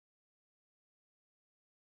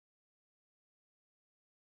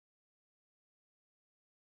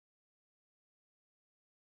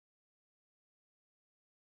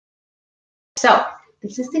So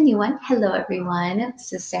this is the new one. Hello, everyone.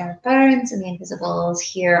 This is Sarah Burns and the Invisibles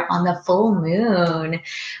here on the full moon.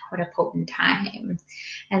 What a potent time!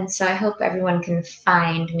 And so I hope everyone can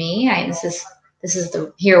find me. This is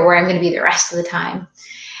the here where I'm going to be the rest of the time.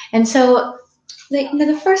 And so,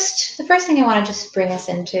 the first thing I want to just bring us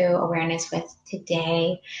into awareness with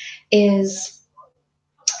today is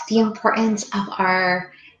the importance of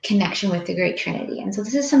our connection with the Great Trinity. And so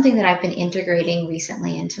this is something that I've been integrating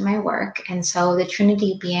recently into my work. And so the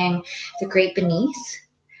Trinity being the great beneath,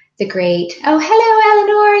 the great, oh, hello,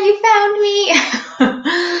 Eleanor, you found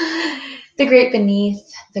me. The great beneath,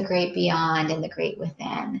 the great beyond, and the great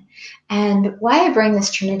within. And why I bring this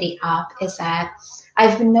Trinity up is that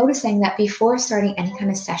I've been noticing that before starting any kind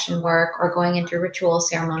of session work or going into ritual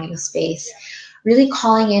ceremonial space, really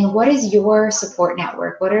calling in what is your support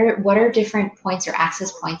network, what are different points or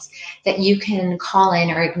access points that you can call in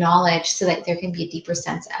or acknowledge so that there can be a deeper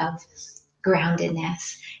sense of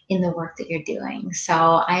groundedness in the work that you're doing. So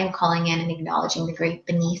I am calling in and acknowledging the great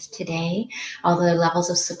beneath today, all the levels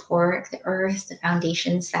of support, the earth, the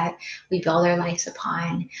foundations that we build our lives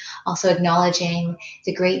upon. Also acknowledging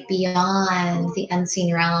the great beyond, the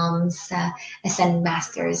unseen realms, the ascended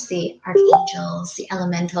masters, the archangels, the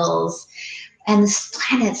elementals, and the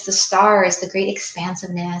planets, the stars, the great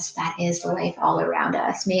expansiveness that is life all around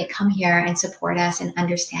us. May it come here and support us in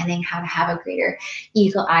understanding how to have a greater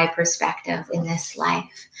eagle eye perspective in this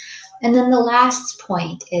life. And then the last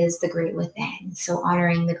point is the great within. So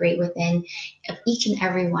honoring the great within of each and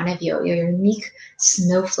every one of you, your unique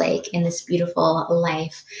snowflake in this beautiful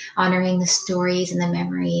life, honoring the stories and the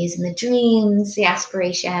memories and the dreams, the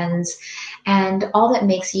aspirations, and all that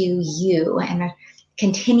makes you you and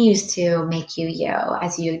continues to make you you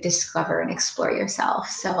as you discover and explore yourself.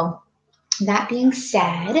 So that being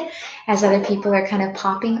said, as other people are kind of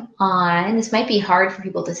popping on, this might be hard for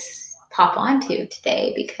people to pop onto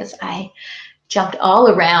today because I jumped all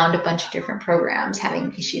around a bunch of different programs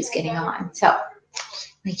having issues getting on. So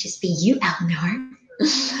it might just be you, Eleanor.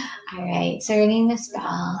 All right, so ringing this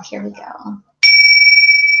bell. Here we go.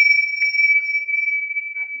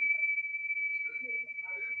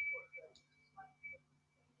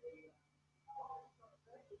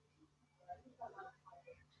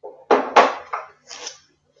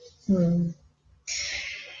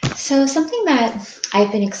 So something that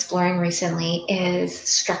I've been exploring recently is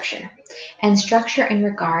structure, and structure in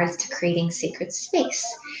regards to creating sacred space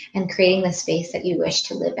and creating the space that you wish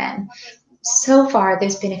to live in. So far,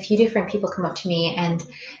 there's been a few different people come up to me and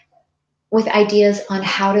with ideas on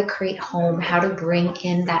how to create home, how to bring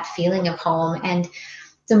in that feeling of home. And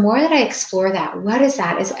the more that I explore that, what is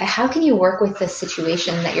that? Is how can you work with the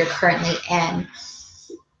situation that you're currently in?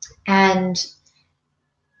 And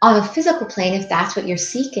on a physical plane, if that's what you're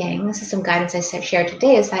seeking, this is some guidance I shared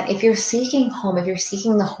today, is that if you're seeking home, if you're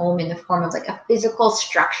seeking the home in the form of like a physical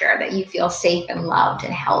structure that you feel safe and loved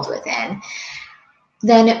and held within,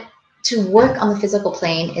 then to work on the physical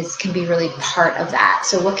plane can be really part of that.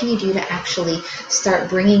 So what can you do to actually start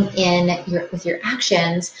bringing in with your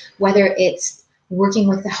actions, whether it's working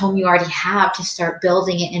with the home you already have to start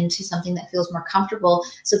building it into something that feels more comfortable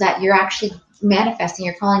so that you're actually manifesting,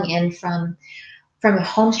 you're calling in from a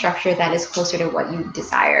home structure that is closer to what you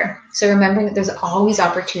desire. So remembering that there's always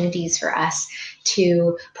opportunities for us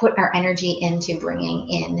to put our energy into bringing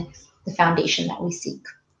in the foundation that we seek.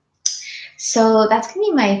 So that's going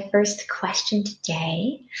to be my first question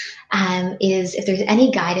today, is if there's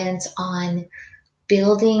any guidance on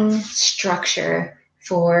building structure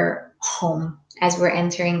for home as we're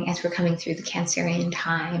coming through the Cancerian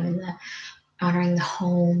time and the honoring the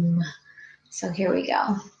home. So here we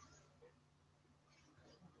go.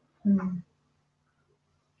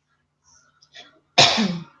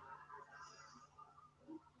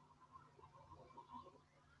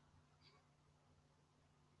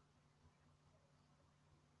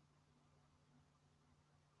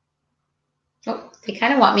 Oh, they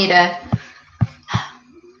kind of want me to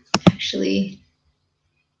actually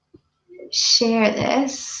share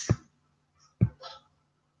this.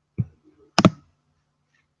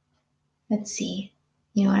 Let's see.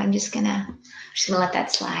 You know what? I'm just gonna let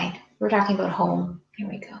that slide. We're talking about home. Here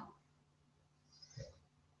we go.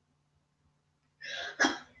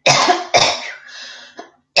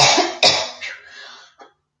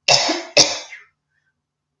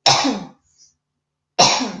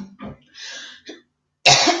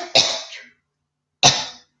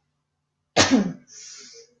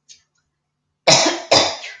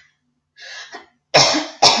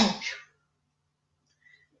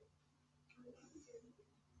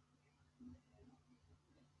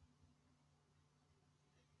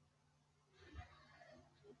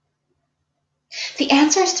 the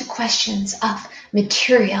answers to questions of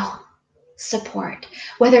material support,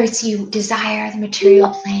 whether it's you desire the material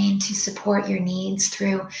plane to support your needs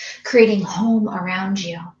through creating home around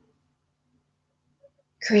you,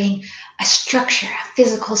 creating a structure, a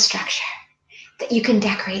physical structure that you can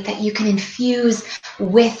decorate, that you can infuse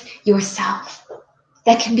with yourself,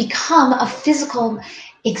 that can become a physical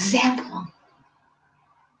example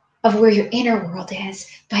of where your inner world is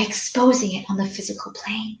by exposing it on the physical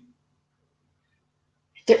plane.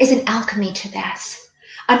 There is an alchemy to this,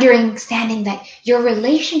 understanding that your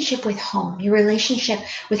relationship with home, your relationship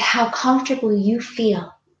with how comfortable you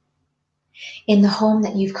feel in the home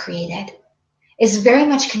that you've created, is very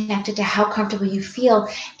much connected to how comfortable you feel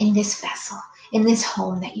in this vessel, in this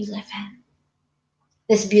home that you live in,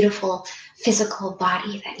 this beautiful physical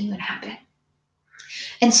body that you inhabit.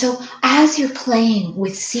 And so as you're playing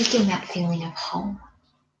with seeking that feeling of home,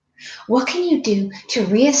 what can you do to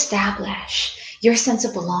reestablish your sense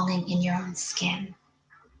of belonging in your own skin,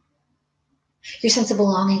 your sense of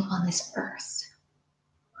belonging on this earth?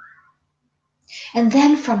 And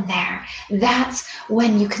then from there, that's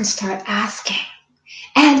when you can start asking,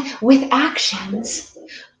 and with actions,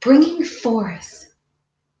 bringing forth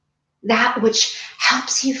that which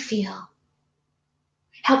helps you feel,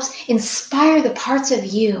 helps inspire the parts of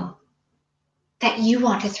you that you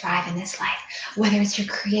want to thrive in this life, whether it's your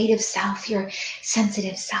creative self, your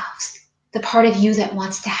sensitive selves, the part of you that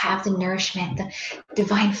wants to have the nourishment, the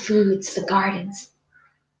divine foods, the gardens.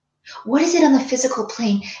 What is it on the physical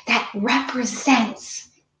plane that represents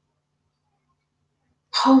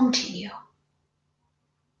home to you?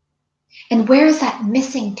 And where is that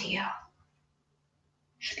missing to you?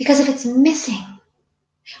 Because if it's missing,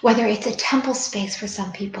 whether it's a temple space for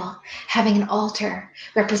some people, having an altar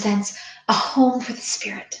represents a home for the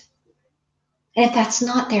spirit. And if that's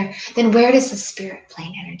not there, then where does the spirit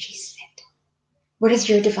plane energy sit? Where does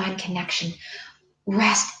your divine connection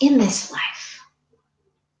rest in this life?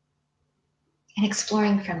 And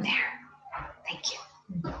exploring from there. Thank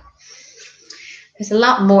you. There's a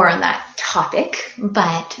lot more on that topic,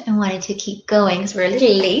 but I wanted to keep going because we're a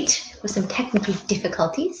little late with some technical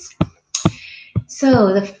difficulties.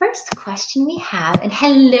 So the first question we have, and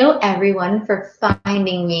hello everyone for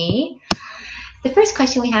finding me. The first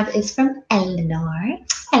question we have is from Eleanor.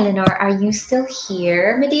 Eleanor, are you still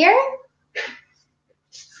here, my dear?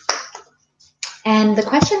 And the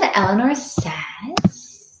question that Eleanor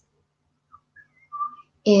says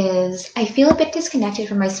is, I feel a bit disconnected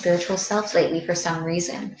from my spiritual self lately for some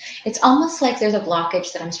reason. It's almost like there's a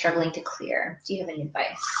blockage that I'm struggling to clear. Do you have any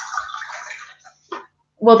advice?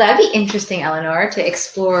 Well, that'd be interesting, Eleanor, to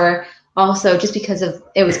explore also, just because of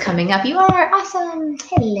it was coming up. You are awesome.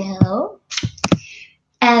 Hello.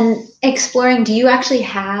 And exploring, do you actually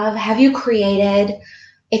have you created,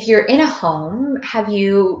 if you're in a home, do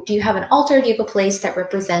you have an altar? Do you have a place that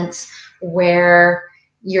represents where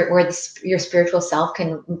your spiritual self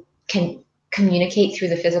can communicate through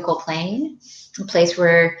the physical plane? A place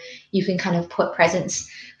where you can kind of put presence.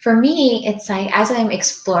 For me, it's like, as I'm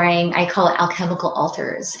exploring, I call it alchemical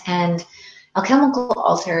altars. And alchemical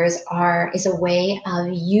altars is a way of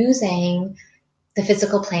using the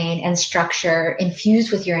physical plane and structure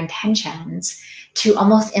infused with your intentions to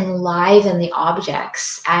almost enliven the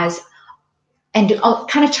objects and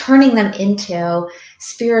kind of turning them into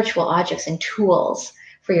spiritual objects and tools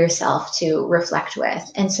for yourself to reflect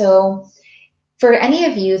with. And so for any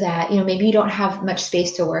of you that, maybe you don't have much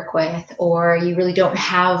space to work with, or you really don't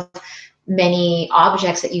have many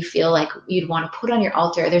objects that you feel like you'd want to put on your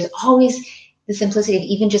altar, there's always the simplicity of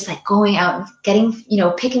even just like going out and getting,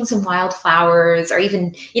 picking some wildflowers, or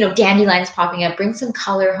even, dandelions popping up, bring some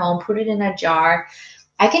color home, put it in a jar.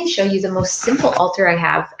 I can show you the most simple altar I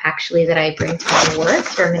have, actually, that I bring to my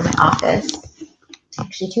work or in my office.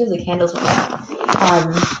 Actually, two of the candles went out.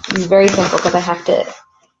 Very simple because I have to,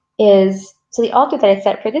 so the altar that I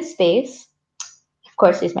set for this space, of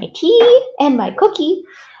course, is my tea and my cookie,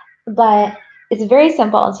 but it's very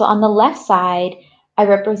simple. And so on the left side, I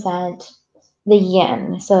represent the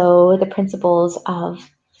yin, so the principles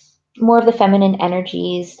of more of the feminine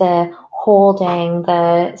energies, the holding,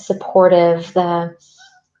 the supportive, the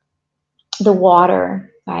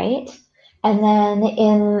water, right? And then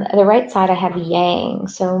in the right side, I have yang,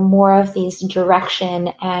 so more of these direction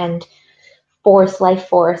and force, life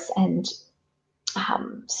force, and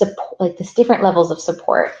support, like this different levels of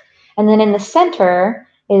support. And then in the center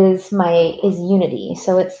is unity.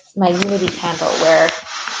 So it's my unity candle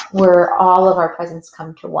where all of our presence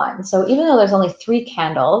come to one. So even though there's only 3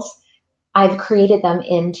 candles, I've created them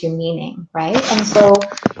into meaning, right? And so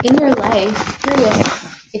in your life,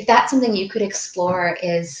 curious if that's something you could explore,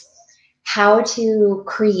 is how to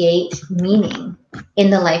create meaning in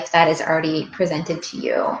the life that is already presented to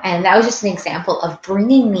you. And that was just an example of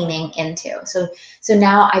bringing meaning into. So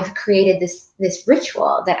now I've created this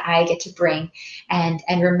ritual that I get to bring and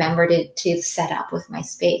remember to set up with my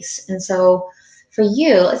space. And so for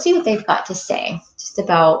you, let's see what they've got to say just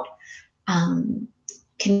about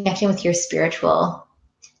connecting with your spiritual.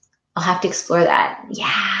 I'll have to explore that.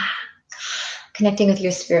 Yeah. Connecting with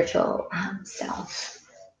your spiritual self.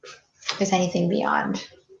 If there's anything beyond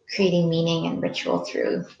creating meaning and ritual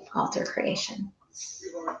through altar creation.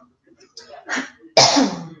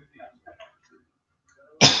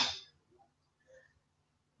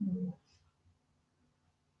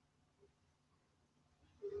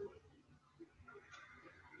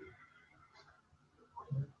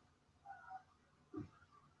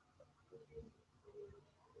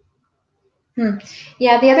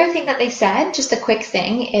 Yeah, the other thing that they said, just a quick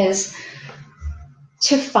thing, is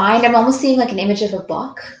to find, I'm almost seeing like an image of a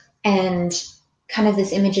book and kind of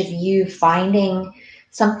this image of you finding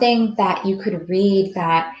something that you could read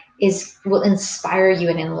that will inspire you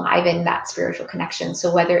and enliven that spiritual connection.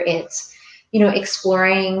 So whether it's,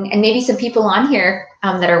 exploring, and maybe some people on here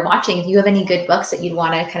that are watching, if you have any good books that you'd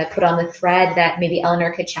want to kind of put on the thread that maybe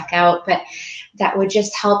Eleanor could check out, but that would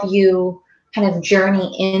just help you kind of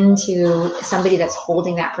journey into somebody that's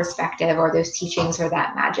holding that perspective or those teachings or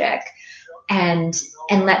that magic, and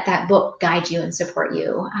let that book guide you and support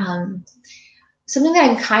you. Something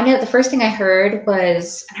that the first thing I heard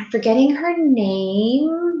was, and I'm forgetting her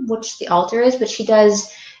name, which the altar is, but she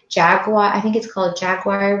does Jaguar, I think it's called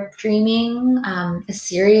Jaguar Dreaming, a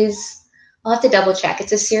series. I'll have to double check.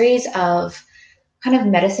 It's a series of kind of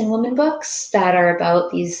medicine woman books that are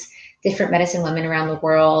about these different medicine women around the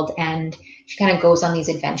world, and she kind of goes on these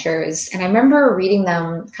adventures. And I remember reading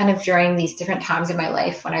them kind of during these different times in my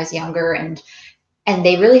life when I was younger, and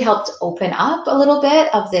they really helped open up a little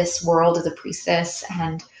bit of this world of the priestess.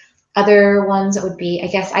 And other ones that would be, I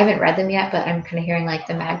guess I haven't read them yet, but I'm kind of hearing like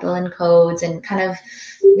the Magdalene Codes and kind of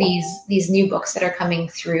these new books that are coming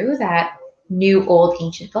through, that new, old,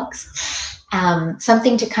 ancient books.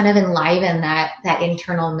 Something to kind of enliven that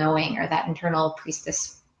internal knowing or that internal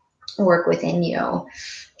priestess work within you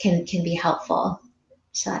can be helpful.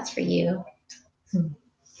 So that's for you.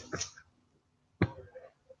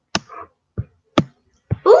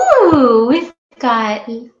 Ooh, we've got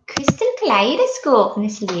Crystal Kaleidoscope,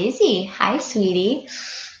 Miss Lizzie. Hi, sweetie.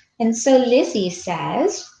 And so Lizzie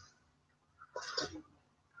says,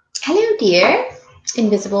 hello, dear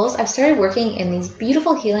Invisibles. I've started working in these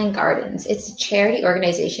beautiful healing gardens. It's a charity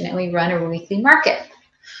organization, and we run a weekly market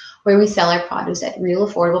where we sell our produce at real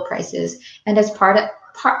affordable prices, and as part of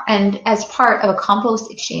a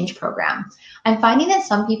compost exchange program. I'm finding that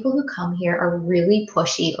some people who come here are really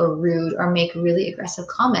pushy or rude or make really aggressive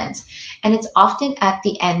comments, and it's often at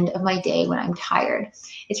the end of my day when I'm tired.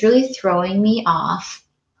 It's really throwing me off.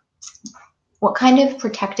 What kind of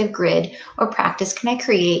protective grid or practice can I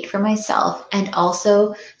create for myself and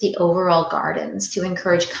also the overall gardens to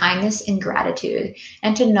encourage kindness and gratitude,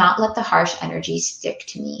 and to not let the harsh energy stick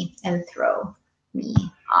to me and throw me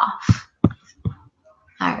off?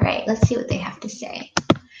 All right, let's see what they have to say.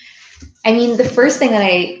 I mean, the first thing that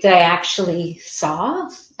I actually saw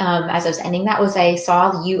as I was ending that was I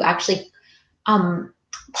saw you actually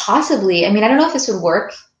possibly, I mean, I don't know if this would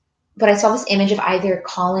work, but I saw this image of either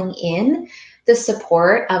calling in the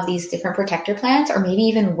support of these different protector plants or maybe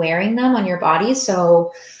even wearing them on your body.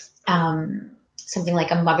 So something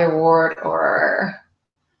like a motherwort or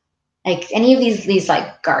like any of these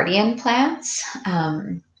like guardian plants.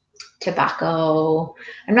 Tobacco.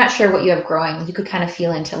 I'm not sure what you have growing. You could kind of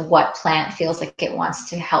feel into what plant feels like it wants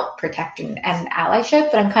to help protect and allyship.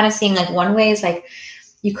 But I'm kind of seeing like one way is like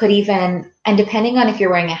you could even, and depending on if you're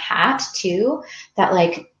wearing a hat too, that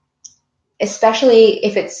like, especially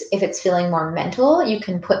if it's feeling more mental, you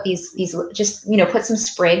can put these just, put some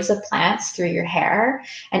sprigs of plants through your hair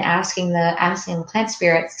and asking the plant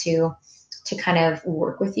spirits to kind of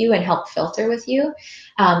work with you and help filter with you.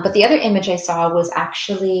 But the other image I saw was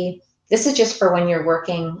actually, this is just for when you're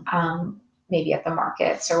working maybe at the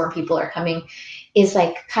markets or when people are coming, is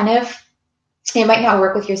like kind of, it might not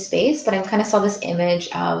work with your space, but I kind of saw this image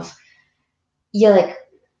of, like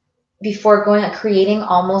before going, like creating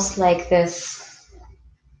almost like this,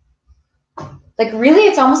 like really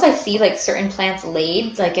it's almost, I see like certain plants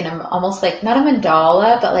laid like in almost like not a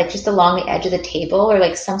mandala, but like just along the edge of the table, or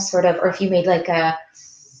like some sort of, or if you made like a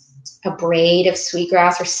braid of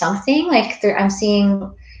sweetgrass or something like there, I'm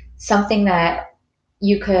seeing something that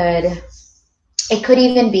you could it could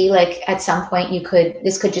even be like at some point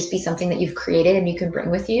this could just be something that you've created and you can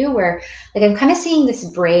bring with you, where like I'm kind of seeing this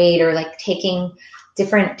braid, or like taking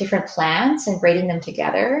different plants and braiding them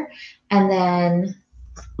together. And then,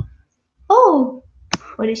 oh,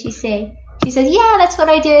 what did she say? She says, yeah, that's what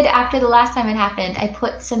I did after the last time it happened. I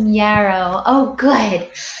put some yarrow. Oh, good.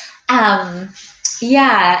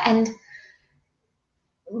 Yeah.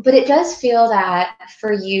 But it does feel that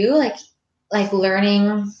for you, like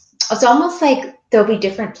learning, it's almost like there'll be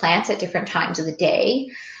different plants at different times of the day,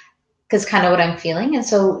 because kind of what I'm feeling. And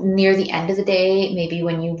so near the end of the day, maybe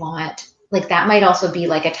when you want, like that might also be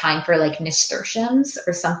like a time for like nasturtiums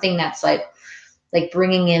or something that's like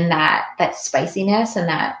bringing in that spiciness, and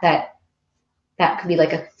that could be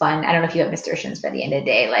like a fun, I don't know if you have nasturtiums by the end of the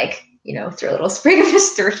day, like, throw a little sprig of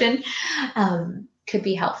nasturtium, could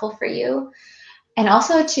be helpful for you. And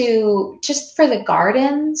also to, just for the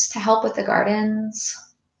gardens, to help with the gardens,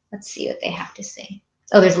 let's see what they have to say.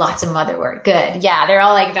 Oh, there's lots of motherwort. Good. Yeah, they're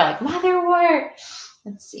like motherwort.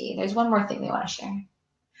 Let's see. There's one more thing they want to share.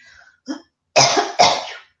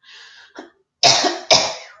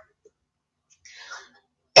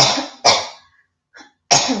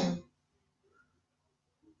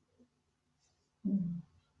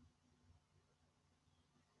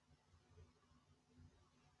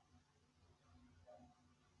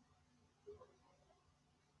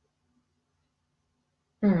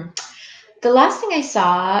 The last thing I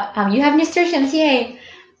saw, you have nasturtiums, yay.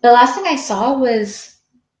 The last thing I saw was,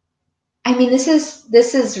 I mean, this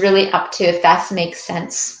is really up to if that makes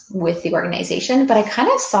sense with the organization, but I kind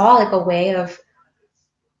of saw like a way of,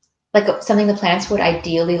 like something the plants would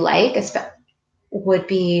ideally like, would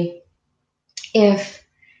be if,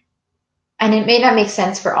 and it may not make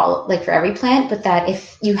sense for all, like for every plant, but that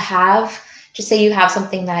if you have, just say you have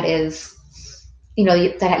something that is,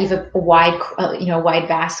 that you have a wide,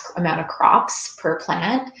 vast amount of crops per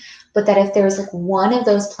plant, but that if there's like one of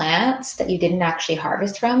those plants that you didn't actually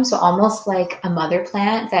harvest from, so almost like a mother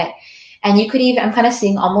plant that, and you could even, I'm kind of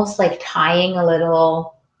seeing almost like tying a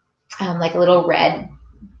little, like a little red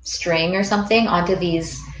string or something onto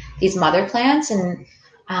these mother plants. And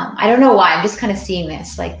I don't know why, I'm just kind of seeing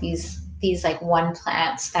this, like these like one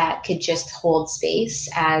plants that could just hold space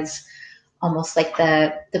as almost like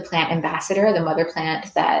the plant ambassador, the mother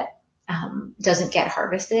plant that doesn't get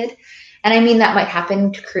harvested. And I mean, that might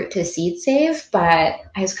happen to seed save, but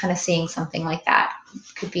I was kind of seeing something like that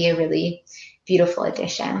could be a really beautiful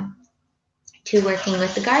addition to working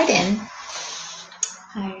with the garden.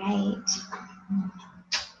 All right.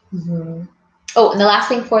 Mm-hmm. Oh, and the last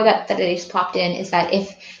thing for that I just popped in is that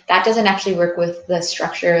if that doesn't actually work with the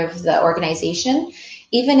structure of the organization,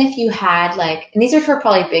 even if you had like, and these are for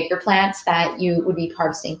probably bigger plants that you would be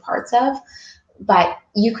harvesting parts of, but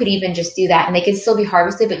you could even just do that and they could still be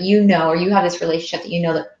harvested, but or you have this relationship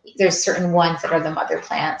that that there's certain ones that are the mother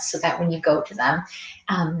plants, so that when you go to them,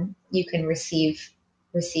 you can receive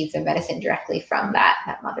the medicine directly from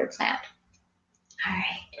that mother plant. All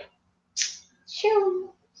right. Sure.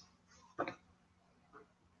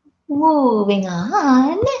 Moving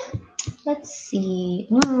on. Let's see.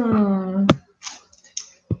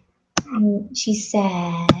 She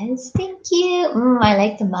says, thank you. I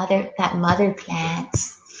like that mother plant.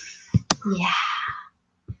 Yeah.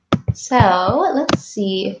 So let's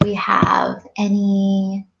see if we have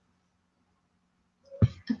any.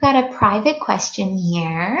 I've got a private question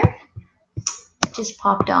here. It just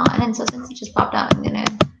popped on. And so since it just popped on, I'm going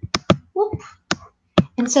to whoop.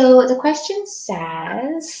 And so the question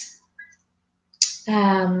says,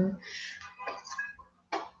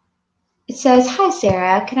 it says, hi,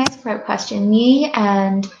 Sarah. Can I ask a private question? Me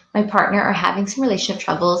and my partner are having some relationship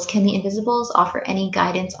troubles. Can the Invisibles offer any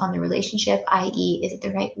guidance on the relationship, i.e., is it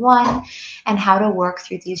the right one, and how to work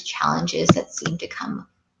through these challenges that seem to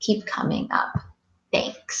keep coming up?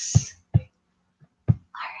 Thanks. All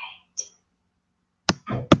right.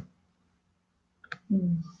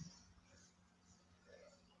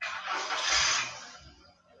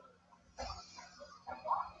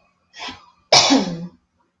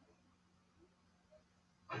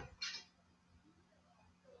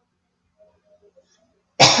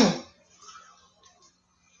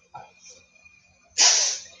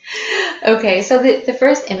 Okay, so the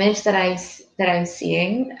first image that I'm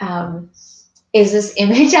seeing is this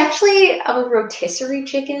image actually of a rotisserie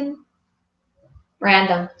chicken.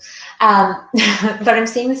 Random. But I'm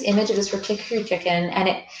seeing this image of this rotisserie chicken,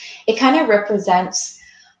 and it kind of represents,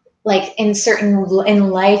 like in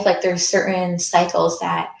life, like there's certain cycles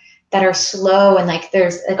that are slow, and like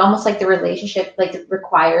there's like almost like the relationship like it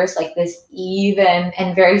requires like this even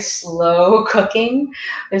and very slow cooking.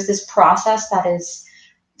 There's this process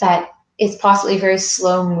that it's possibly very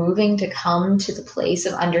slow moving to come to the place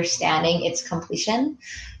of understanding its completion.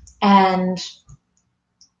 And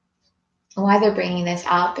why they're bringing this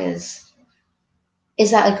up is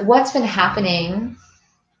that like what's been happening.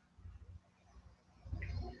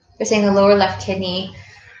 They're saying the lower left kidney,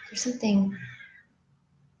 there's something.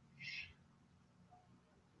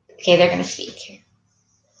 Okay, they're going to speak.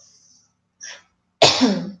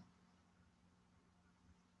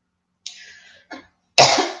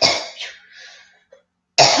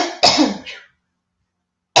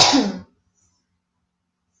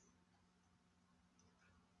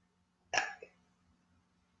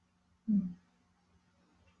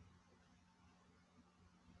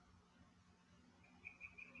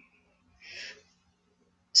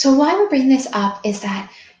 So why we bring this up is that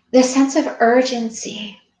the sense of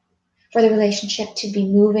urgency for the relationship to be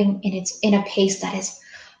moving in a pace that is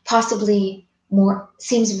possibly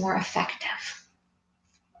seems more effective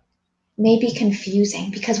may be confusing,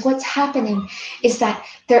 because what's happening is that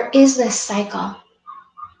there is this cycle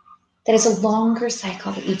that is a longer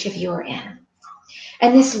cycle that each of you are in.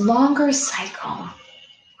 And this longer cycle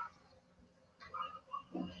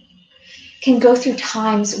can go through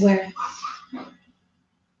times where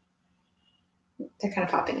they're kind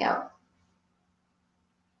of popping out.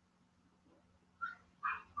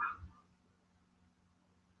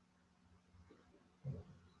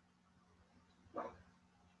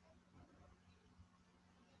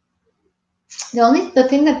 The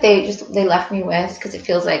thing that they left me with, because it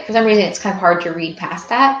feels like for some reason it's kind of hard to read past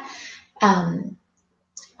that,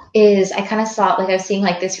 is I kind of saw, like I was seeing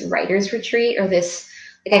like this writer's retreat, or this,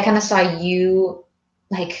 like I kind of saw you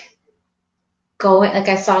like going, like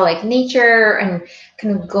I saw like nature and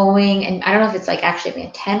kind of going, and I don't know if it's like actually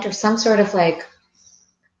a tent or some sort of like,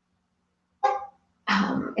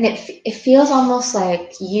 and it feels almost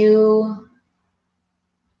like you,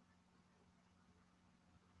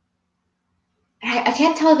 I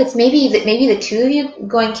can't tell if it's maybe the two of you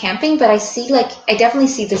going camping, but I definitely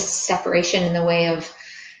see this separation in the way of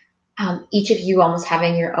each of you almost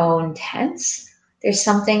having your own tents. There's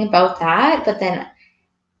something about that, but then,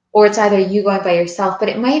 or it's either you going by yourself, but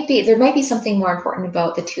there might be something more important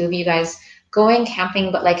about the two of you guys going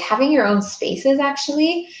camping, but like having your own spaces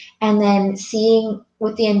actually, and then seeing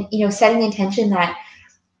with the, setting the intention that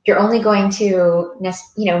you're only going to,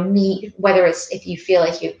 meet, whether it's if you feel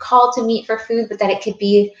like you're called to meet for food, but that it could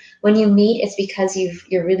be when you meet, it's because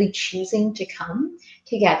you're really choosing to come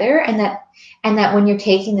together, and that when you're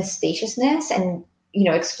taking the spaciousness and,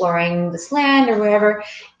 exploring this land or wherever,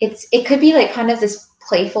 it could be like kind of this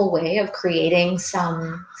playful way of creating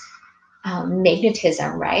some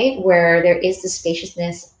magnetism, right? Where there is the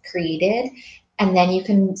spaciousness created. And then you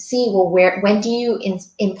can see, well, when do you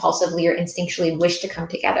impulsively or instinctually wish to come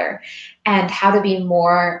together, and how to be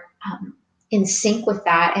more in sync with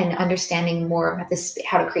that, and understanding more about this,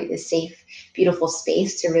 how to create this safe, beautiful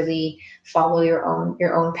space to really follow your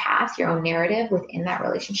own path, your own narrative within that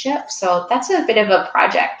relationship. So that's a bit of a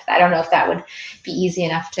project. I don't know if that would be easy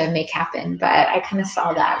enough to make happen, but I kind of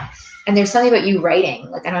saw that. And there's something about you writing,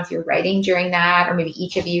 like, I don't know if you're writing during that, or maybe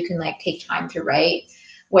each of you can like take time to write,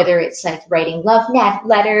 whether it's like writing love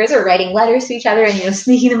letters or writing letters to each other and,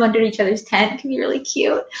 sneaking them under each other's tent can be really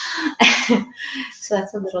cute. So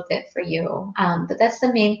that's a little bit for you. But that's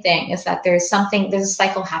the main thing, is that there's a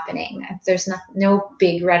cycle happening. There's no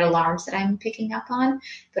big red alarms that I'm picking up on,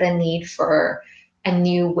 but a need for a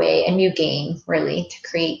new game really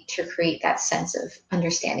to create that sense of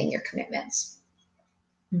understanding your commitments.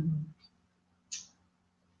 Mm-hmm.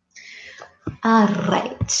 All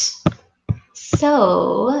right.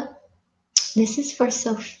 So this is for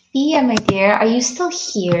Sophia, my dear. Are you still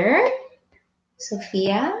here,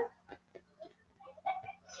 Sophia?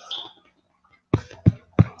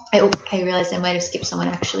 I realized I might have skipped someone,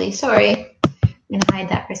 actually. Sorry. I'm going to hide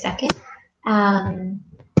that for a second.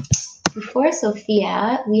 Before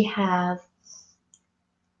Sophia, we have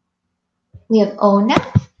Ona.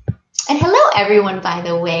 And hello, everyone, by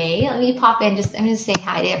the way. Let me pop in. I'm going to say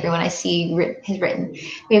hi to everyone I see has written.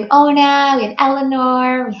 We have Ona, we have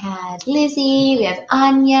Eleanor, we have Lizzie, we have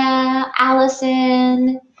Anya,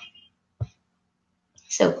 Allison,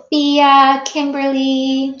 Sophia,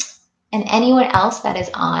 Kimberly, and anyone else that is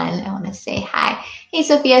on. I want to say hi. Hey,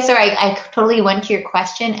 Sophia. Sorry, I totally went to your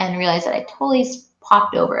question and realized that I totally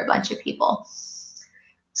popped over a bunch of people.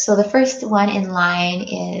 So the first one in line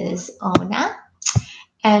is Ona.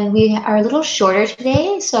 And we are a little shorter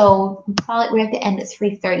today, so we have to end at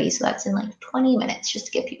 3:30, so that's in like 20 minutes, just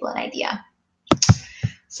to give people an idea.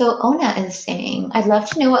 So Ona is saying, I'd love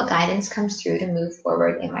to know what guidance comes through to move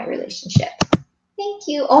forward in my relationship. Thank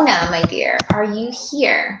you. Ona, my dear, are you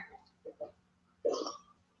here?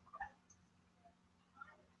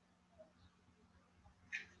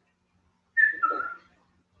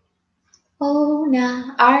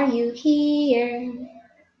 Ona, are you here?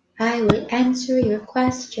 I will answer your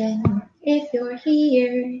question if you're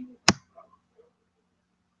here.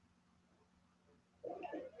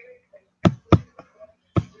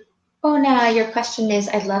 Ona, your question is,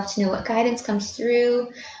 I'd love to know what guidance comes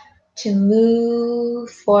through to move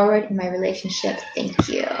forward in my relationship. Thank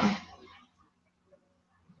you.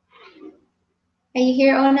 Are you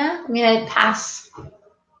here, Ona? I'm gonna pass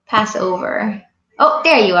over. Oh,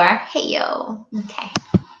 there you are. Hey, yo. Okay.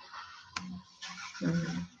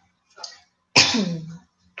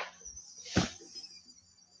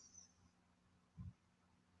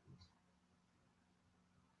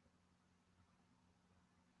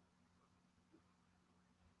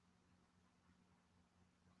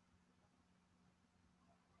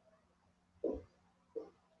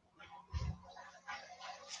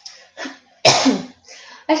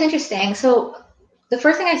 That's interesting. So the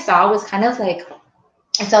first thing I saw was kind of like,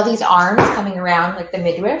 I saw these arms coming around like the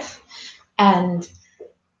midriff, and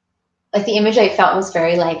like the image I felt was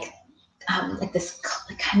very like this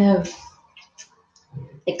kind of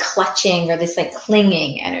like clutching or this like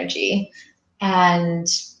clinging energy. And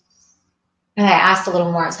I asked a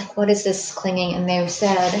little more. I was like, what is this clinging? And they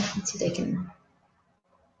said, let's see if they can.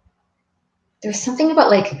 There's something about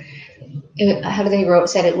like, how do they wrote,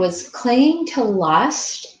 said it was clinging to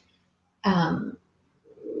lust, to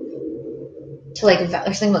like,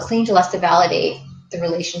 or something about clinging to lust to validate the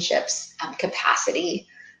relationship's capacity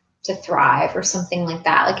to thrive or something like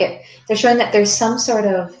that. Like they're showing that there's some sort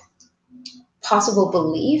of possible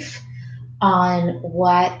belief on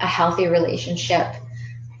what a healthy relationship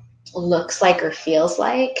looks like or feels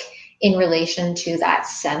like in relation to that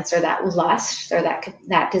sense or that lust or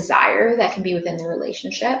that desire that can be within the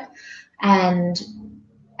relationship. And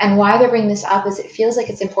why they're bringing this up is it feels like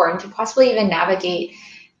it's important to possibly even navigate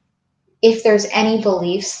if there's any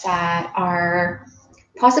beliefs that are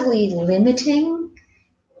possibly limiting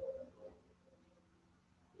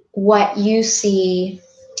what you see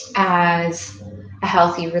as a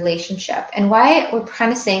healthy relationship. And why we're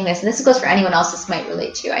kind of saying this, and this goes for anyone else this might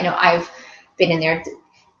relate to. I know I've been in there,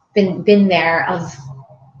 been there of,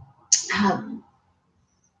 I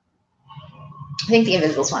think the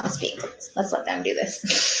invisibles want to speak. Let's let them do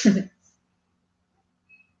this.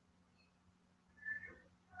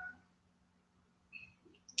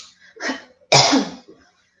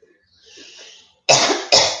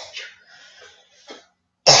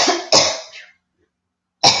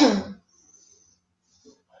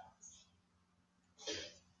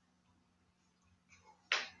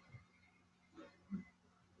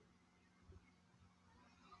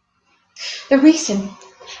 The reason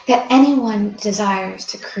that anyone desires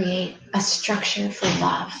to create a structure for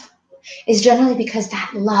love is generally because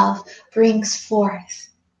that love brings forth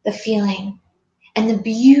the feeling and the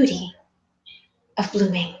beauty of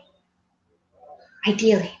blooming.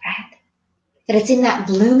 Ideally, right? That it's in that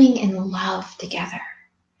blooming and love together,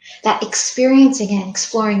 that experiencing and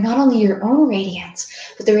exploring not only your own radiance,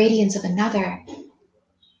 but the radiance of another,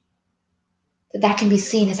 that can be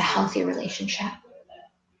seen as a healthy relationship.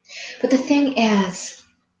 But the thing is,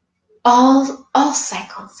 all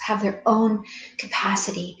cycles have their own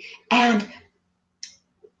capacity and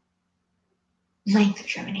length of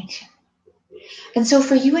termination. And so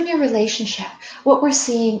for you and your relationship, what we're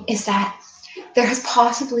seeing is that there has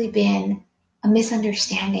possibly been a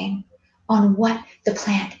misunderstanding on what the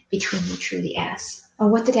plant between you truly is, or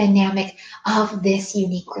what the dynamic of this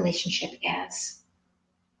unique relationship is.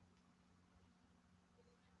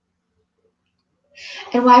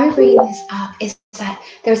 And why we're bringing this up is that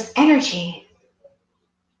there's energy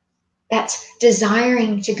that's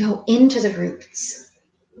desiring to go into the roots,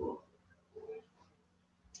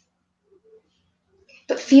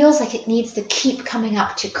 but feels like it needs to keep coming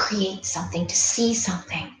up to create something, to see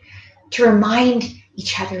something, to remind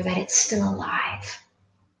each other that it's still alive.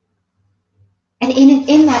 And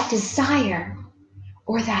in that desire,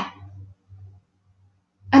 or that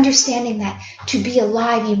understanding that to be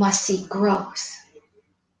alive, you must see growth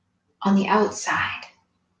on the outside,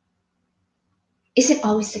 isn't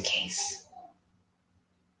always the case.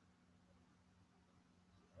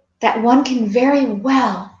 That one can very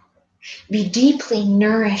well be deeply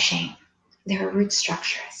nourishing their root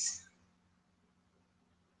structures.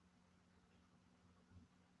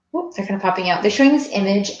 They're kind of popping out. They're showing this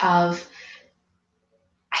image of,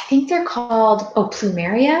 I think they're called,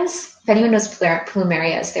 plumerias. If anyone knows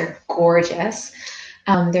plumerias, they're gorgeous.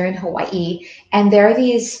 They're in Hawaii. And there are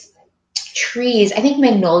these trees, I think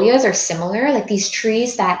magnolias are similar, like these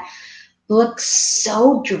trees that look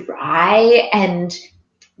so dry, and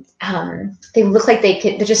they look like they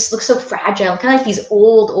just look so fragile, kind of like these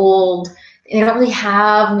old, they don't really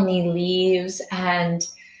have many leaves, and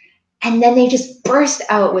then they just burst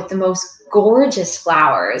out with the most gorgeous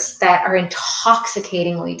flowers that are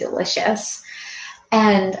intoxicatingly delicious.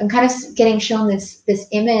 And I'm kind of getting shown this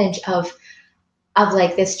image of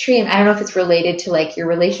like this tree, and I don't know if it's related to like your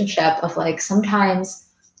relationship, of like sometimes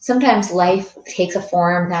life takes a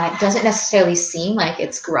form that doesn't necessarily seem like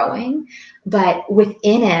it's growing, but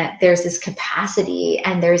within it there's this capacity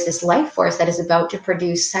and there's this life force that is about to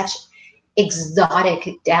produce such exotic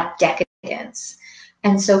decadence.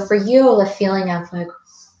 And so for you, the feeling of like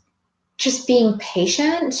just being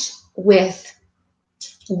patient with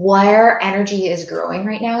where energy is growing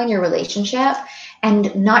right now in your relationship,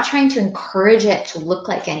 and not trying to encourage it to look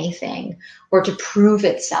like anything or to prove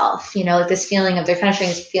itself, like this feeling of, they're kind of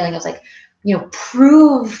showing this feeling of like,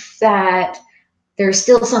 prove that there's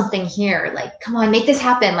still something here. Like, come on, make this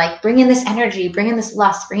happen. Like, bring in this energy, bring in this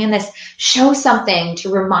lust, bring in this, show something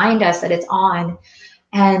to remind us that it's on.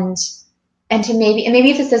 And to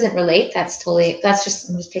maybe if this doesn't relate, I'm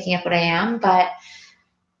just picking up what I am, but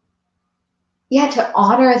yeah, to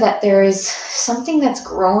honor that there is something that's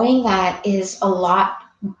growing that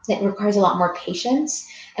requires a lot more patience.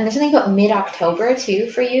 And there's something about mid-October too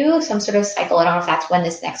for you, some sort of cycle. I don't know if that's when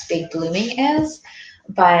this next big blooming is,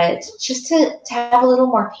 but just to have a little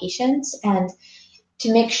more patience, and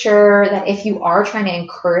to make sure that if you are trying to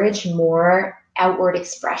encourage more outward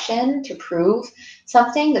expression to prove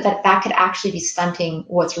something, that could actually be stunting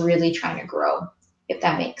what's really trying to grow, if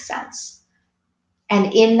that makes sense.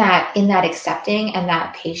 And in that accepting and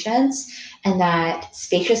that patience and that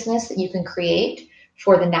spaciousness that you can create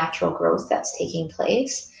for the natural growth that's taking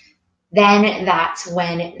place, then that's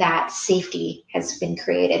when that safety has been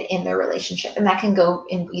created in the relationship. And that can go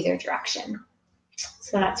in either direction.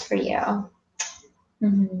 So that's for you.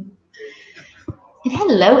 Mm-hmm. And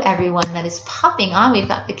hello, everyone that is popping on. We've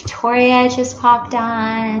got Victoria just popped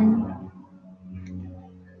on.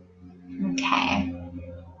 Okay.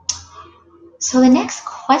 So the next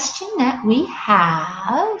question that we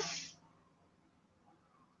have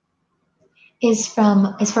is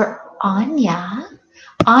for Anya.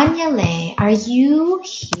 Anya Lay, are you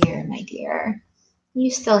here, my dear? Are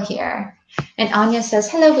you still here? And Anya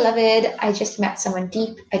says, hello, beloved. I just met someone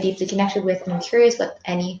I deeply connected with, and I'm curious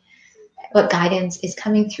what guidance is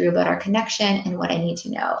coming through about our connection and what I need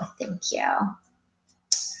to know. Thank you.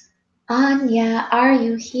 Anya, are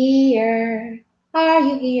you here? Are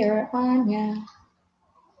you here, Anya?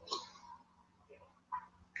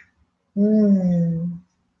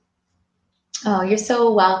 Oh, you're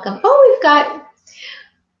so welcome. Oh,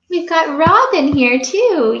 we've got Robin here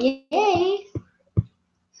too. Yay.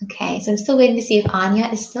 Okay, so I'm still waiting to see if Anya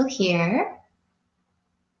is still here.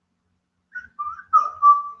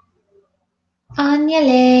 Anya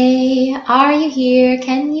Lay, are you here?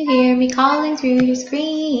 Can you hear me calling through your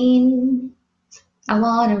screen? I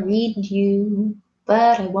want to read you,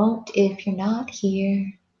 but I won't if you're not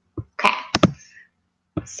here. Okay,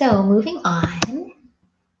 so moving on.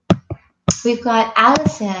 We've got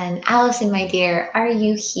Allison. Allison, my dear, are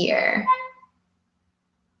you here?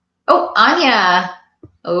 Oh, Anya.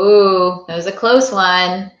 Oh, that was a close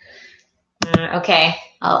one. Okay,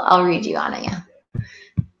 I'll read you, Anya.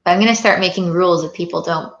 But I'm going to start making rules if people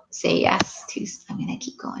don't say yes to. I'm going to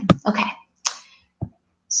keep going. Okay.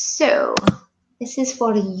 So this is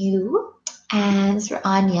for you and for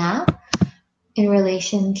Anya in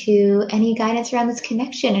relation to any guidance around this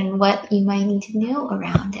connection and what you might need to know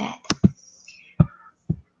around it.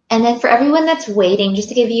 And then for everyone that's waiting, just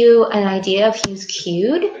to give you an idea of who's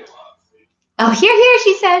queued. Oh, here,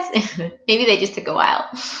 she says. Maybe they just took a while.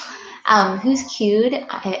 Who's queued?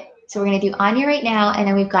 So we're going to do Anya right now, and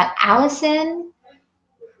then we've got Allison,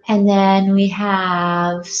 and then we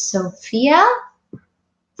have Sophia.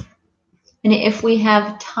 And if we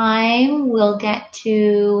have time, we'll get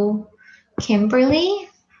to Kimberly,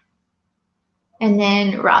 and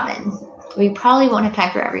then Robin. We probably won't have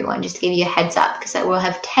time for everyone, just to give you a heads up, because I will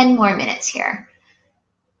have 10 more minutes here.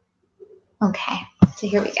 Okay, so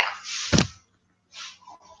here we go.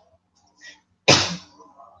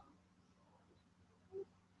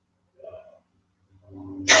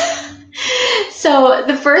 So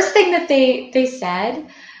the first thing that they said,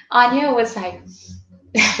 Anya, was like,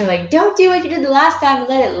 they're like, don't do what you did the last time and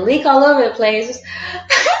let it leak all over the place.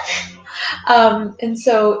 And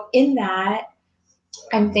so in that,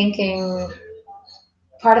 I'm thinking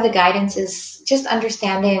part of the guidance is just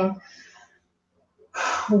understanding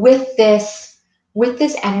with this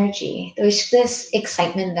energy, there's this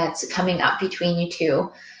excitement that's coming up between you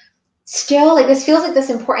two. still like this feels like this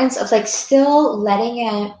importance of like still letting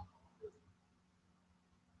it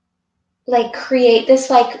like create this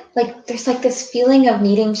like there's like this feeling of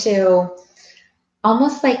needing to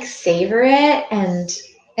almost like savor it and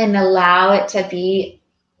allow it to be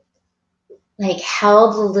like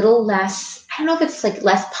held a little less. I don't know if it's like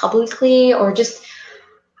less publicly or just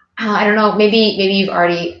I don't know, maybe you've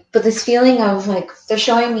already, but this feeling of like they're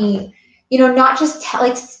showing me, you know, not just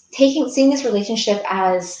like seeing this relationship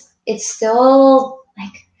as it's still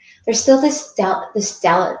like there's still this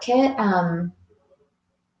delicate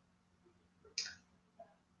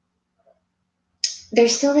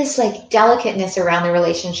there's still this like delicateness around the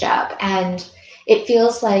relationship, and it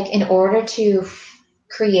feels like in order to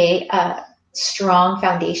create a strong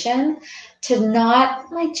foundation, to not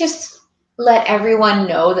like just let everyone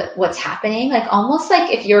know that what's happening, like almost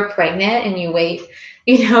like if you're pregnant and you wait,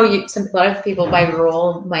 you know, a lot of people by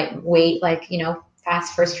rule might wait like, you know,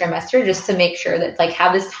 past first trimester just to make sure that like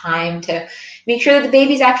have this time to make sure that the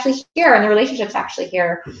baby's actually here and the relationship's actually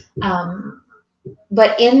here.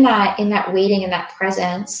 But in that waiting and that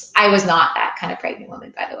presence, I was not that kind of pregnant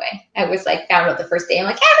woman, by the way. I was like found out the first day. I'm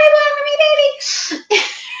like, everyone, my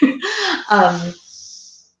baby.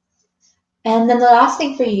 And then the last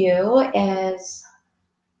thing for you is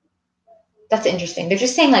that's interesting. They're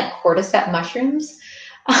just saying like cordyceps mushrooms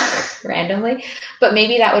randomly, but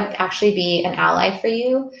maybe that would actually be an ally for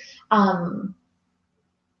you. And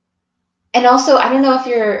also, I don't know if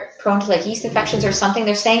you're prone to like yeast infections or something.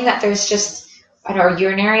 They're saying that there's just or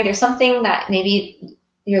urinary, there's something that maybe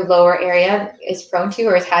your lower area is prone to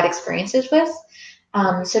or has had experiences with.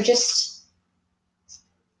 So just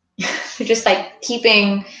like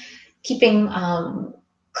keeping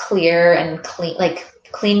clear and clean, like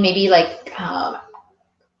clean, maybe like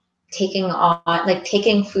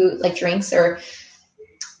taking food, like drinks, or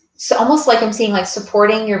so almost like I'm seeing like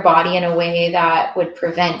supporting your body in a way that would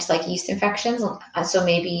prevent like yeast infections. So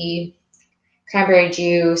maybe cranberry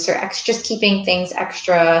juice or just keeping things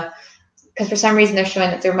extra, because for some reason they're showing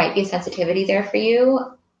that there might be a sensitivity there for you.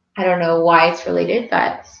 I don't know why it's related,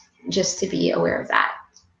 but just to be aware of that.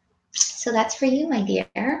 So that's for you, my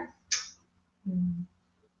dear.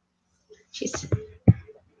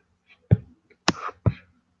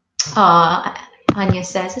 Anya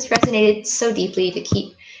says, this resonated so deeply to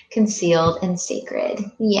keep concealed and sacred.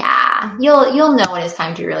 Yeah, you'll know when it's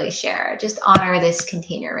time to really share. Just honor this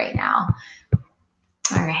container right now.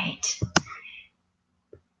 All right.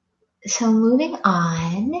 So moving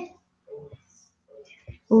on,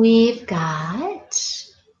 we've got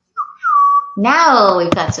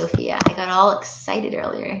Sophia. I got all excited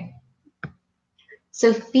earlier.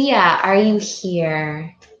 Sophia, are you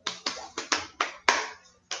here?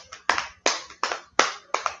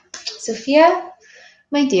 Sophia,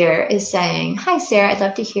 my dear, is saying, hi, Sarah. I'd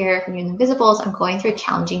love to hear from you in the Invisibles. I'm going through a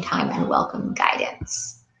challenging time and welcome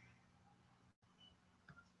guidance.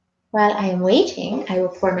 While I am waiting, I will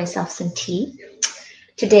pour myself some tea.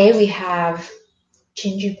 Today we have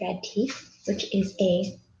gingerbread tea, which is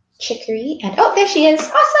a chicory and oh, there she is.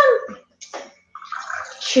 Awesome.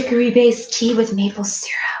 Chicory-based tea with maple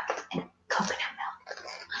syrup and coconut milk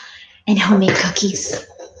and homemade cookies.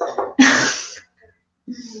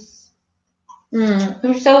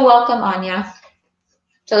 You're so welcome, Anya.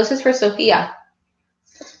 So this is for Sophia,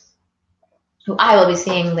 who I will be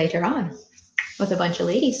seeing later on with a bunch of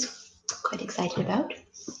ladies. Quite excited about.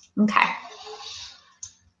 Okay.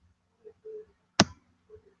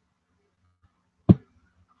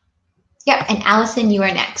 Yep, and Allison, you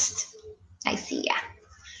are next. I see ya.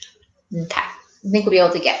 Okay. I think we'll be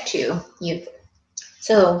able to get to you.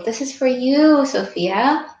 So this is for you,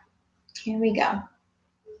 Sophia. Here we go.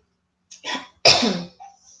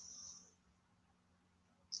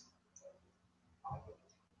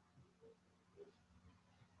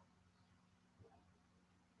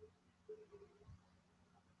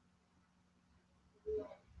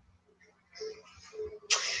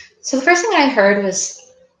 So the first thing I heard was,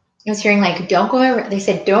 I was hearing like, they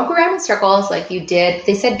said, don't go around in circles like you did.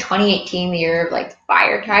 They said 2018, the year of like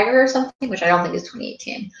fire tiger or something, which I don't think is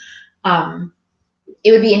 2018.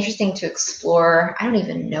 It would be interesting to explore. I don't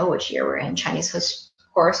even know which year we're in Chinese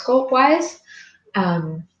horoscope wise.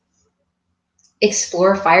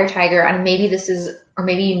 Explore fire tiger, and maybe this is, or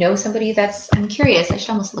maybe you know somebody that's, I'm curious. I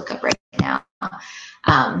should almost look up right now.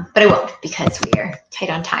 But I won't because we are tight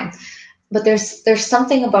on time. But there's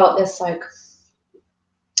something about this, like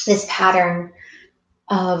this pattern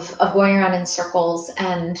of going around in circles,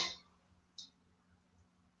 and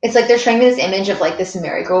it's like they're showing me this image of like this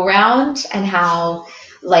merry-go-round and how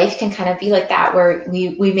life can kind of be like that, where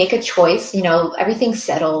we make a choice, everything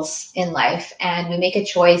settles in life, and we make a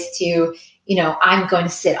choice to, I'm going to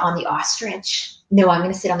sit on the ostrich. No, I'm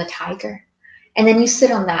going to sit on the tiger. And then you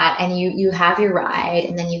sit on that and you have your ride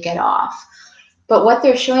and then you get off. But what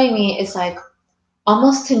they're showing me is like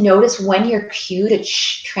almost to notice when your cue to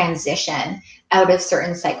transition out of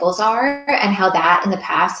certain cycles are, and how that in the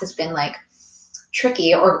past has been like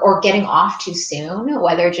tricky, or getting off too soon,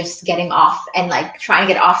 whether just getting off and like trying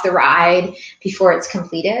to get off the ride before it's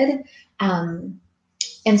completed. And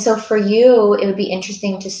so for you, it would be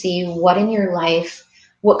interesting to see what in your life,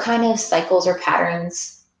 what kind of cycles or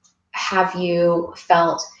patterns have you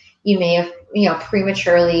felt you may have,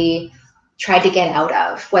 prematurely tried to get out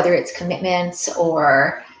of, whether it's commitments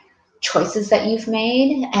or choices that you've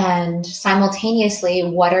made, and simultaneously,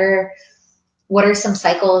 what are some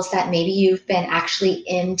cycles that maybe you've been actually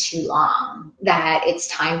in too long, that it's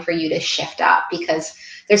time for you to shift up? Because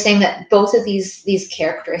they're saying that both of these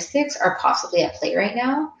characteristics are possibly at play right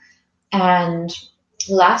now. And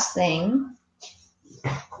last thing,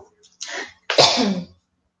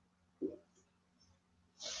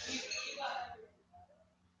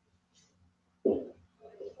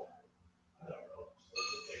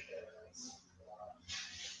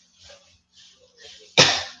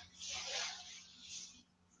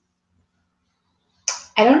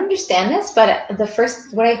 I don't understand this, but the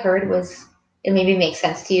first, what I heard was, it maybe makes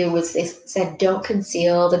sense to you, was they said, don't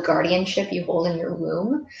conceal the guardianship you hold in your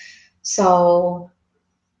womb. So,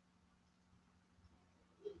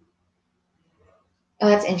 oh,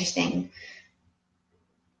 that's interesting.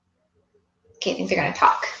 Okay, I think they're going to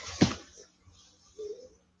talk.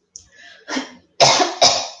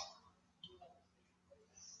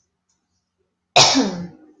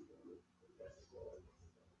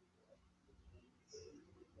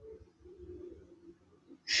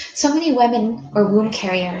 So many women or womb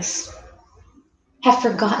carriers have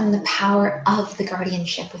forgotten the power of the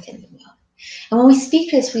guardianship within the womb. And when we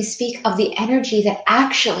speak this, we speak of the energy that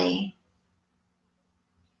actually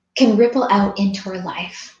can ripple out into our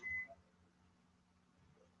life.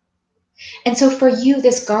 And so for you,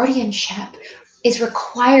 this guardianship is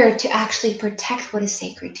required to actually protect what is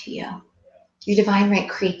sacred to you, your divine right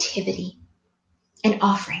creativity and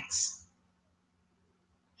offerings.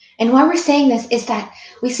 And why we're saying this is that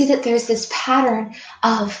we see that there's this pattern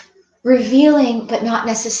of revealing, but not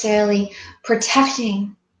necessarily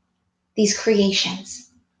protecting these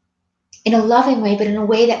creations in a loving way, but in a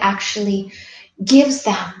way that actually gives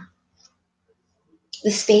them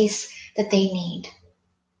the space that they need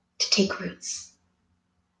to take roots.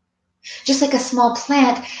 Just like a small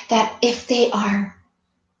plant that if they are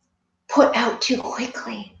put out too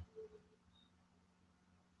quickly,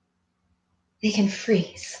 they can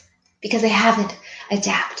freeze because they haven't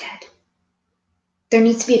adapted. There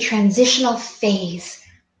needs to be a transitional phase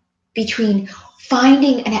between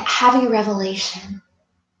finding and having a revelation,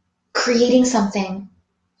 creating something,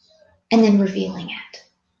 and then revealing it.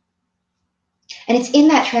 And it's in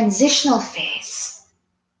that transitional phase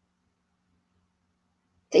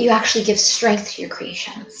that you actually give strength to your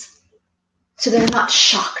creations, so they're not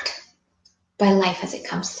shocked by life as it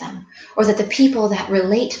comes to them, or that the people that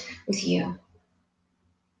relate with you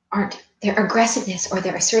aren't, their aggressiveness or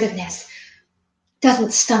their assertiveness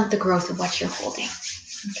doesn't stunt the growth of what you're holding.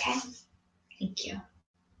 Okay? Thank you.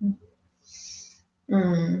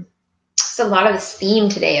 It's a lot of this theme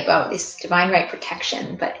today about this divine right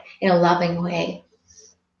protection, but in a loving way.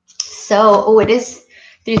 So, it is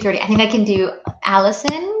 3:30. I think I can do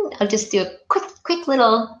Allison. I'll just do a quick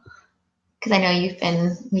little, because I know you've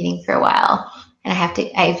been meeting for a while, and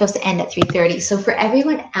I'm supposed to end at 3:30. So for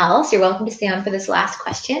everyone else, you're welcome to stay on for this last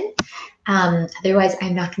question. Otherwise,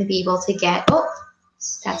 I'm not going to be able to get,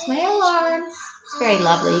 that's my alarm. It's very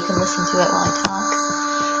lovely. You can listen to it while I talk.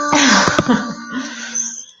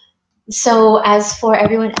 So as for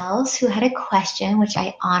everyone else who had a question, which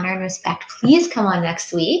I honor and respect, please come on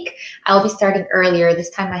next week. I'll be starting earlier. This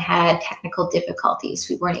time I had technical difficulties.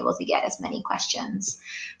 We weren't able to get as many questions.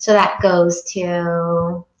 So that goes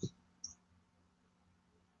to,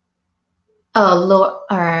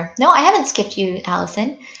 no, I haven't skipped you,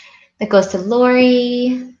 Allison. That goes to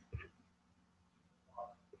Lori.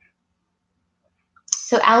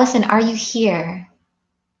 So Allison, are you here?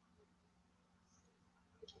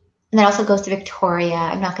 And that also goes to Victoria.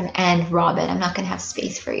 I'm not going to end, Robin. I'm not going to have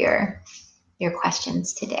space for your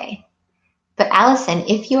questions today. But Allison,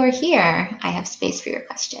 if you are here, I have space for your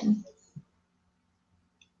question.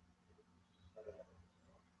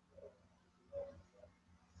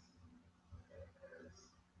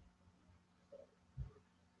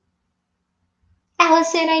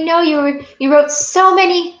 Allison, I know you wrote so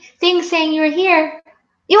many things saying you were here.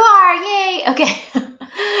 You are, yay! Okay.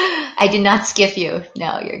 I did not skip you.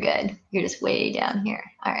 No, you're good. You're just way down here.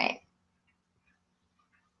 All right.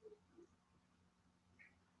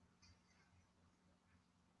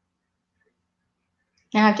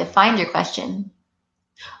 Now I have to find your question.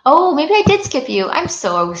 Oh, maybe I did skip you. I'm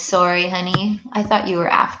so sorry, honey. I thought you were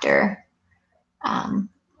after. I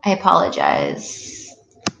apologize.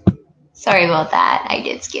 Sorry about that. I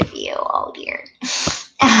did skip you. Oh, dear.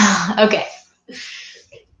 Okay.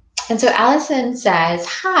 And so Allison says,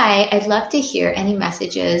 hi, I'd love to hear any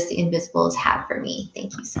messages the Invisibles have for me.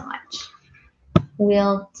 Thank you so much.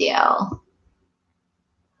 Will do.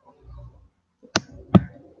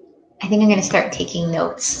 I think I'm going to start taking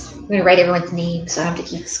notes. I'm going to write everyone's name so I don't have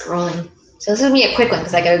to keep scrolling. So this is going to be a quick one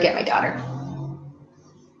because I got to get my daughter.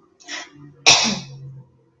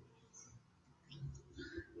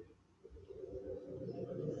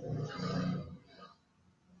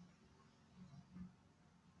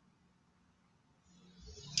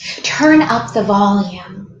 Turn up the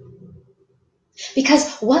volume.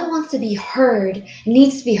 Because what wants to be heard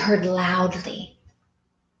needs to be heard loudly.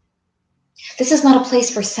 This is not a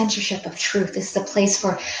place for censorship of truth. This is a place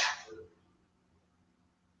for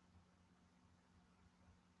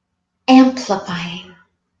amplifying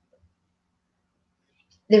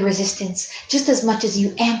the resistance just as much as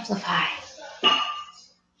you amplify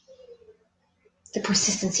the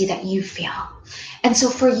persistency that you feel. And so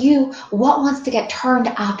for you, what wants to get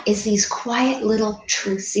turned up is these quiet little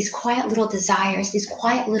truths, these quiet little desires, these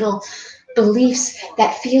quiet little beliefs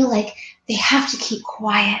that feel like they have to keep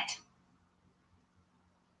quiet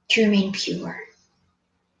to remain pure.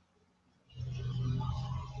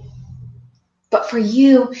 But for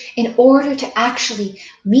you, in order to actually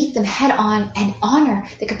meet them head on and honor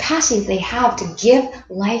the capacity they have to give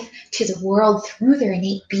life to the world through their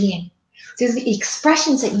innate being, through the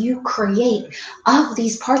expressions that you create of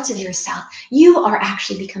these parts of yourself, you are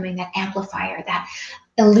actually becoming that amplifier, that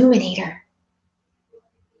illuminator,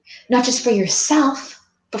 not just for yourself,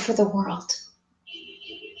 but for the world.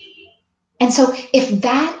 And so if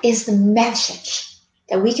that is the message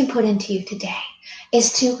that we can put into you today,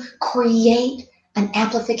 is to create an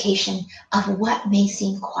amplification of what may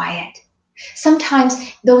seem quiet. Sometimes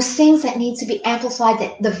those things that need to be amplified,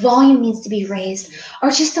 that the volume needs to be raised, are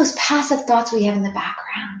just those passive thoughts we have in the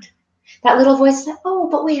background. That little voice that, oh,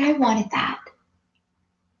 but wait, I wanted that.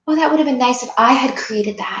 Oh, that would have been nice if I had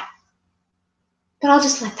created that. But I'll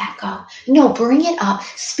just let that go. No, bring it up.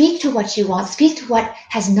 Speak to what you want. Speak to what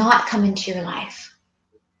has not come into your life.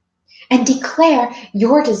 And declare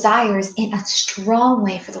your desires in a strong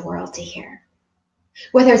way for the world to hear.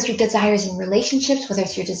 Whether it's your desires in relationships, whether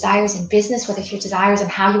it's your desires in business, whether it's your desires in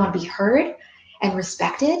how you want to be heard and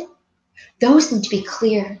respected, those need to be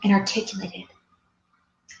clear and articulated.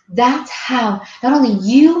 That's how not only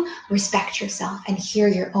you respect yourself and hear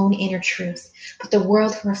your own inner truth, but the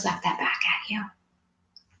world can reflect that back at you.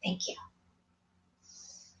 Thank you.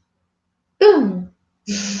 Boom.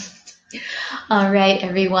 All right,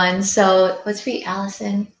 everyone. So let's read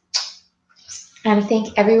Allison. And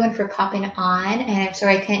thank everyone for popping on. And I'm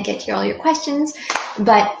sorry I couldn't get to all your questions,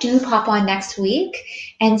 but do pop on next week.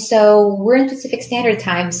 And so we're in Pacific Standard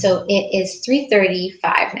Time, so it is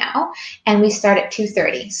 3:35 now, and we start at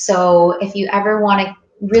 2:30. So if you ever want to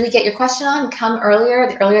really get your question on, come earlier.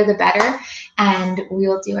 The earlier the better, and we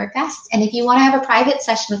will do our best. And if you want to have a private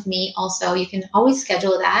session with me also, you can always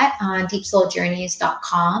schedule that on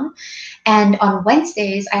deepsouljourneys.com. And on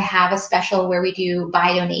Wednesdays, I have a special where we do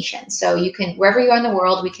by donation. So you can, wherever you are in the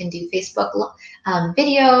world, we can do Facebook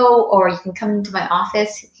video, or you can come to my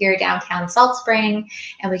office here downtown Salt Spring,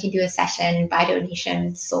 and we can do a session by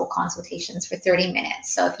donation soul consultations for 30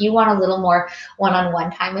 minutes. So if you want a little more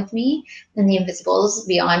one-on-one time with me than the Invisibles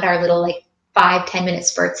beyond our little 5-10 minute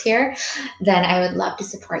spurts here, then I would love to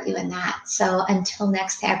support you in that. So until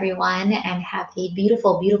next to everyone, and have a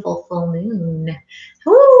beautiful, beautiful full moon.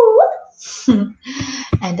 Woo!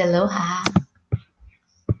 And aloha.